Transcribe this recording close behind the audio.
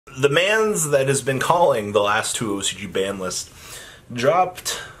the mans that has been calling the last two OCG ban lists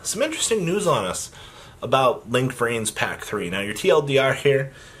dropped some interesting news on us about link-vrains Pack 3. Now, your TLDR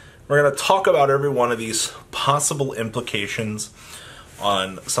here, we're going to talk about every one of these possible implications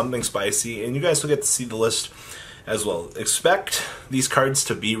on something spicy, and you guys will get to see the list as well. Expect these cards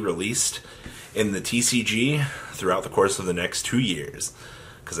to be released in the TCG throughout the course of the next 2 years,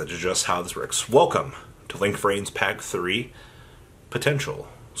 because that is just how this works. Welcome to link-vrains Pack 3, potential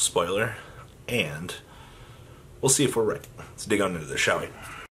spoiler, and we'll see if we're right. Let's dig on into this, shall we?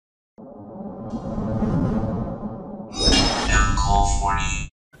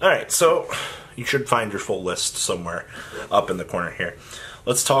 Alright, so you should find your full list somewhere up in the corner here.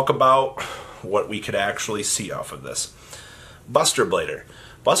 Let's talk about what we could actually see off of this. Buster Blader.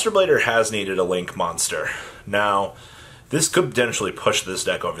 Buster Blader has needed a link monster. Now, this could potentially push this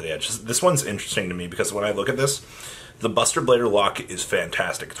deck over the edge. This one's interesting to me because when I look at this, the Buster Blader lock is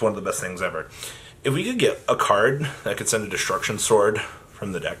fantastic. It's one of the best things ever. If we could get a card that could send a Destruction Sword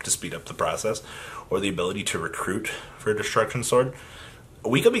from the deck to speed up the process, or the ability to recruit for a Destruction Sword,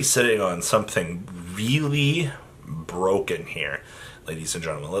 we could be sitting on something really broken here, ladies and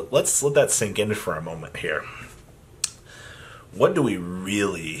gentlemen. Let's let that sink in for a moment here. What do we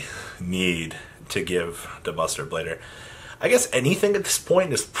really need to give to Buster Blader? I guess anything at this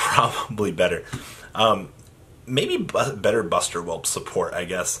point is probably better. Maybe better Buster Whelp support, I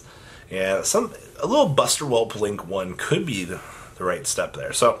guess. Yeah, a little Buster Whelp Link 1 could be the right step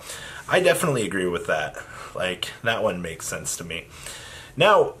there. So I definitely agree with that. Like, that one makes sense to me.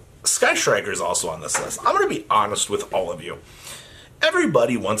 Now, Sky Striker is also on this list. I'm going to be honest with all of you.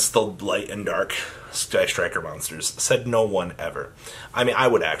 Everybody wants the light and dark Sky Striker monsters. Said no one ever. I mean, I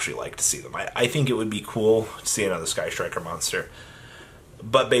would actually like to see them. I think it would be cool to see another Sky Striker monster.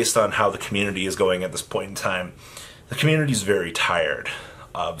 But based on how the community is going at this point in time, the community is very tired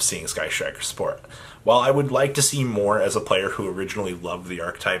of seeing Sky Striker support. While I would like to see more as a player who originally loved the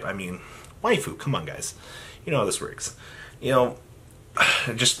archetype, I mean, waifu, come on guys. You know how this works. You know,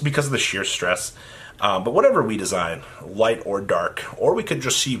 just because of the sheer stress. But whatever we design, light or dark, or we could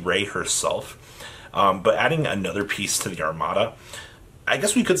just see Rey herself, but adding another piece to the Armada, I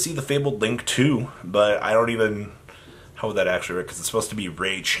guess we could see the Fabled Link too, but I don't even... How would that actually work? Because it's supposed to be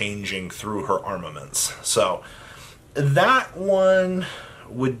Rey changing through her armaments. So that one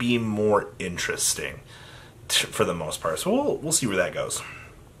would be more interesting for the most part. So we'll see where that goes.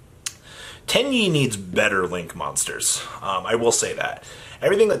 Tenyi needs better Link monsters. I will say that.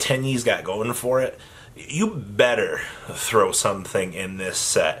 Everything that Tenyi's got going for it, you better throw something in this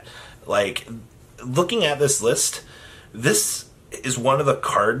set. Like, looking at this list, this is one of the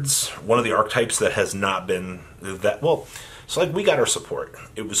cards, one of the archetypes that has not been that, well, so like we got our support.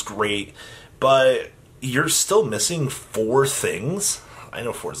 It was great, but you're still missing 4 things. I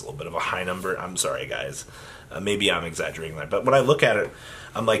know 4 is a little bit of a high number. I'm sorry, guys. Maybe I'm exaggerating that. But when I look at it,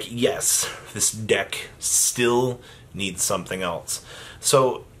 I'm like, yes, this deck still needs something else.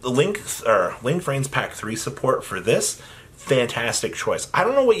 So the link-vrains Pack 3 support for this, fantastic choice. I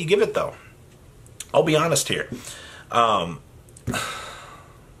don't know what you give it, though. I'll be honest here. Why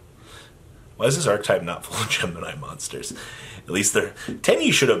is this archetype not full of Gemini monsters? At least they're...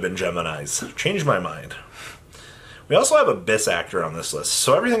 Tenyi should have been Geminis. Changed my mind. We also have Abyss Actor on this list.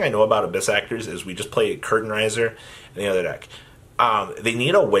 So everything I know about Abyss Actors is we just play Curtain Riser in the other deck. They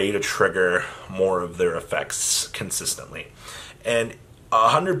need a way to trigger more of their effects consistently. And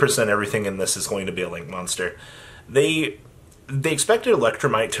 100% everything in this is going to be a Link monster. They expected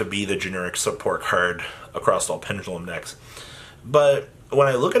Electromite to be the generic support card across all Pendulum decks. But when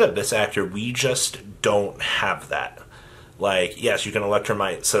I look at Abyss Actor, we just don't have that. Like, yes, you can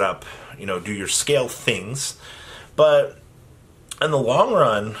Electromite set up, you know, do your scale things, but in the long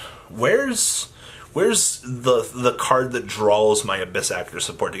run, where's the card that draws my Abyss Actor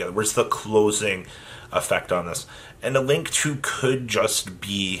support together? Where's the closing effect on this? And a Link 2 could just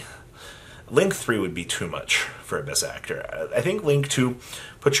be... Link 3 would be too much for Abyss Actor. I think Link 2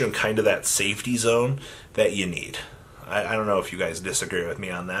 puts you in kind of that safety zone that you need. I don't know if you guys disagree with me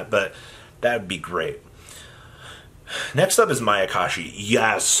on that, but that would be great. Next up is Mayakashi.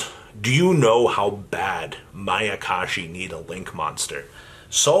 Yes. Do you know how bad Mayakashi need a Link monster?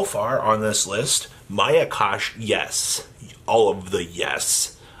 So far on this list, Mayakashi, yes. All of the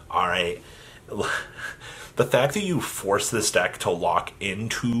yes. Alright. The fact that you force this deck to lock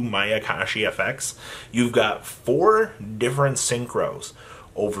into Mayakashi effects, you've got 4 different synchros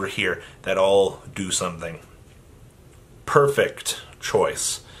over here that all do something. Perfect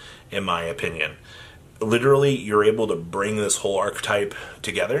choice, in my opinion. literally, you're able to bring this whole archetype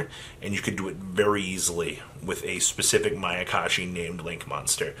together, and you could do it very easily with a specific Mayakashi named Link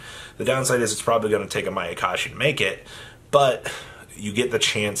monster. The downside is it's probably going to take a Mayakashi to make it, but you get the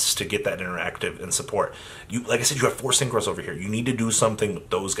chance to get that interactive and support. Like I said, you have 4 synchros over here. You need to do something with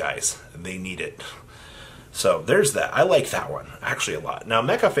those guys. They need it. So there's that. I like that one actually a lot. Now,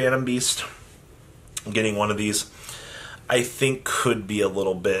 Mecha Phantom Beast, getting one of these, I think could be a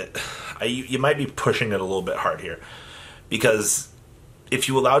little bit... you might be pushing it a little bit hard here, because if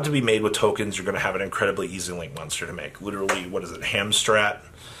you allow it to be made with tokens, you're going to have an incredibly easy Link monster to make. Literally, what is it, hamstrat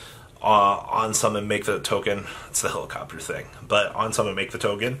on summon, make the token. It's the helicopter thing, but on summon, make the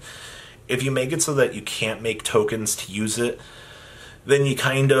token. If you make it so that you can't make tokens to use it, then you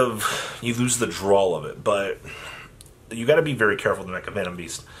lose the draw of it. But you got to be very careful to make a Phantom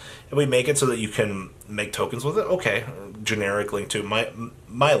Beast. If we make it so that you can make tokens with it, okay, generic Link to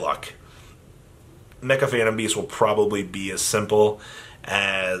my luck. Mecha Phantom Beast will probably be as simple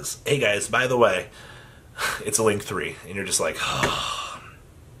as, hey guys, by the way, it's a Link 3, and you're just like, oh,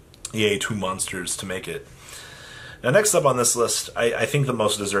 yay, 2 monsters to make it. Now, next up on this list, I think the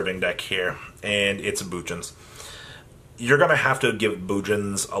most deserving deck here, and it's Bujins. You're going to have to give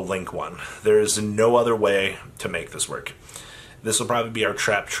Bujins a Link 1. There's no other way to make this work. This will probably be our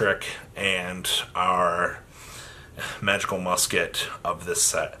trap trick and our magical musket of this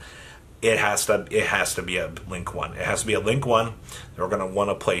set. It has to be a Link 1. It has to be a Link 1. We're going to want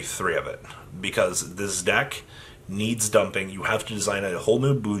to play 3 of it, because this deck needs dumping. You have to design a whole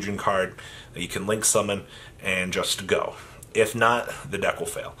new Bujin card that you can Link summon and just go. If not, the deck will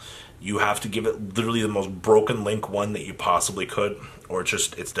fail. You have to give it literally the most broken Link 1 that you possibly could, or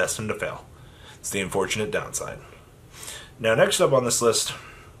it's destined to fail. It's the unfortunate downside. Now, next up on this list,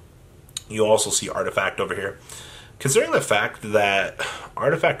 you also see Artifact over here. Considering the fact that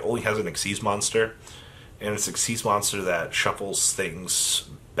Artifact only has an Xyz monster, and it's an Xyz monster that shuffles things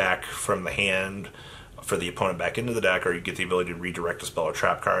back from the hand for the opponent back into the deck, or you get the ability to redirect a spell or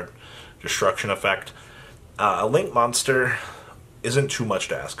trap card, destruction effect. A Link monster isn't too much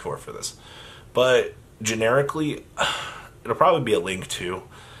to ask for this. But generically, it'll probably be a Link 2,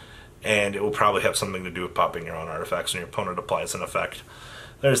 and it will probably have something to do with popping your own artifacts when your opponent applies an effect.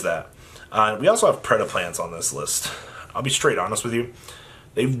 There's that. We also have Predaplants on this list. I'll be straight honest with you.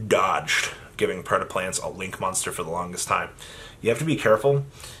 They've dodged giving Predaplants a Link monster for the longest time. You have to be careful,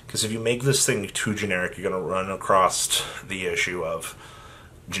 because if you make this thing too generic, you're going to run across the issue of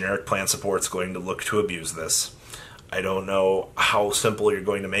generic plant support's going to look to abuse this. I don't know how simple you're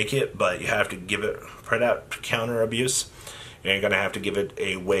going to make it, but you have to give it Predat counter abuse, and you're going to have to give it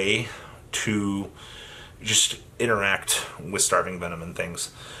a way to just interact with Starving Venom and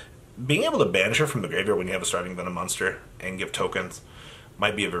things. Being able to banish it from the graveyard when you have a Starving Venom monster and give tokens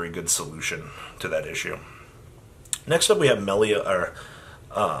might be a very good solution to that issue. Next up, we have Melodious.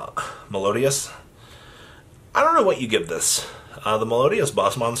 I don't know what you give this. The Melodious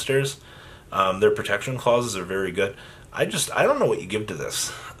boss monsters, their protection clauses are very good. I don't know what you give to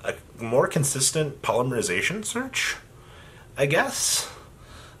this. A more consistent polymerization search, I guess?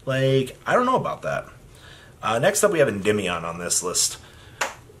 I don't know about that. Next up, we have Endymion on this list.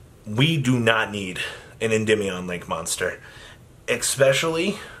 We do not need an Endymion Link monster.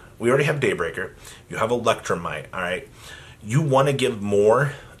 Especially, we already have Daybreaker. You have Electromite, alright? You want to give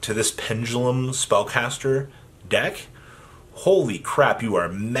more to this Pendulum Spellcaster deck? Holy crap, you are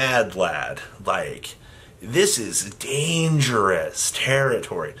mad, lad. This is dangerous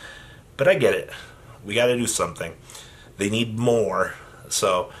territory. But I get it. We got to do something. They need more.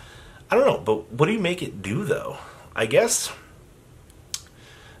 So, I don't know, but what do you make it do, though? I guess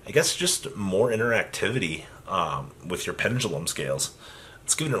just more interactivity with your pendulum scales.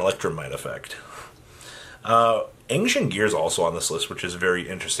 Let's give it an Electromite effect. Ancient Gear is also on this list, which is very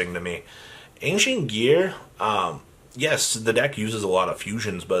interesting to me. Ancient Gear, yes, the deck uses a lot of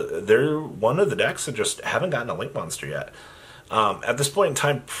fusions, but they're one of the decks that just haven't gotten a Link monster yet. At this point in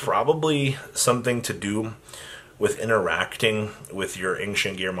time, probably something to do with interacting with your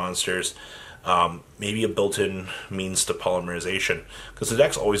Ancient Gear monsters. Maybe a built-in means to polymerization, because the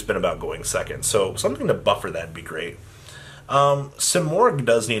deck's always been about going second, so something to buffer that would be great. Simorgh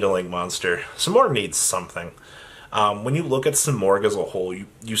does need a Link monster. Simorgh needs something. When you look at Simorgh as a whole,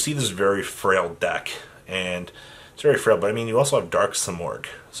 you see this very frail deck, and it's very frail, but I mean, you also have Dark Simorgh,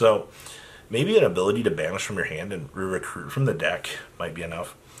 so maybe an ability to banish from your hand and re-recruit from the deck might be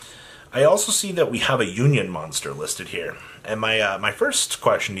enough. I also see that we have a Union monster listed here, and my first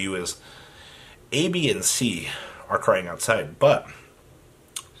question to you is, A, B, and C are crying outside, but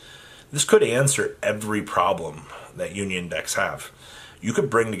this could answer every problem that Union decks have. You could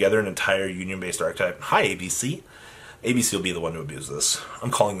bring together an entire union-based archetype. Hi, ABC. ABC will be the one to abuse this. I'm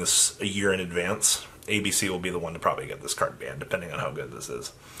calling this a year in advance. ABC will be the one to probably get this card banned, depending on how good this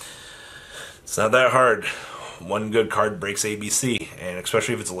is. It's not that hard. One good card breaks ABC, and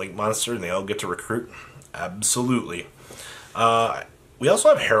especially if it's a link monster and they all get to recruit. Absolutely. We also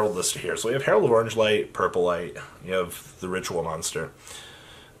have Herald listed here. So we have Herald of Orange Light, Purple Light. You have the Ritual monster.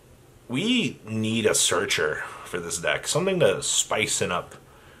 We need a Searcher for this deck. Something to spice it up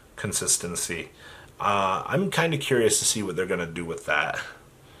consistency. I'm kind of curious to see what they're going to do with that.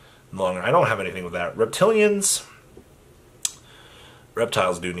 Longer. I don't have anything with that. Reptilians.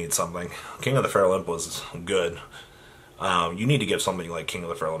 Reptiles do need something. King of the Feral Imp was good. You need to give something like King of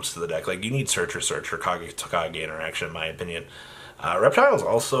the Feral Imps to the deck. Like, you need Searcher, Kage interaction, in my opinion. Reptiles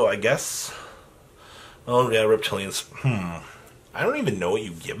also, I guess. Oh, yeah, Reptilians. I don't even know what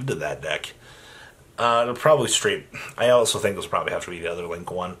you give to that deck. It'll probably straight... I also think this will probably have to be the other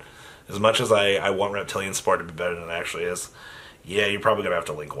Link one. As much as I want Reptilian support to be better than it actually is, yeah, you're probably going to have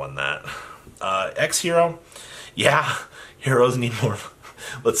to Link one that. X-Hero, yeah, heroes need more.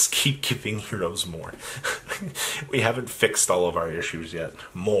 Let's keep giving heroes more. We haven't fixed all of our issues yet.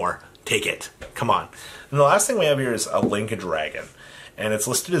 More. Take it. Come on. And the last thing we have here is a Link Dragon. And it's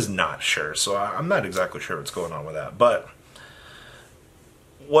listed as not sure, so I'm not exactly sure what's going on with that. But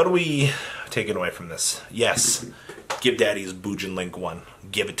what are we taking away from this? Yes, give Daddy's Boojin Link 1.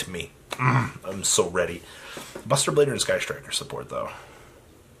 Give it to me. I'm so ready. Buster Blader and Sky Striker support, though.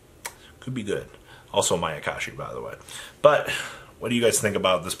 Could be good. Also Mayakashi, by the way. But what do you guys think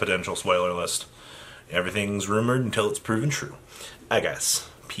about this potential spoiler list? Everything's rumored until it's proven true. I guess.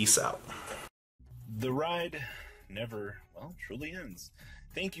 Peace out. The ride never, well, truly ends.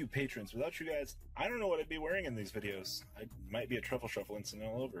 Thank you, patrons. Without you guys, I don't know what I'd be wearing in these videos. I might be a Truffle Shuffle incident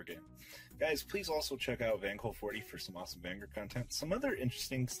all over again. Guys, please also check out VanCole40 for some awesome Vanguard content. Some other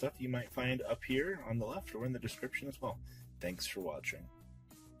interesting stuff you might find up here on the left or in the description as well. Thanks for watching.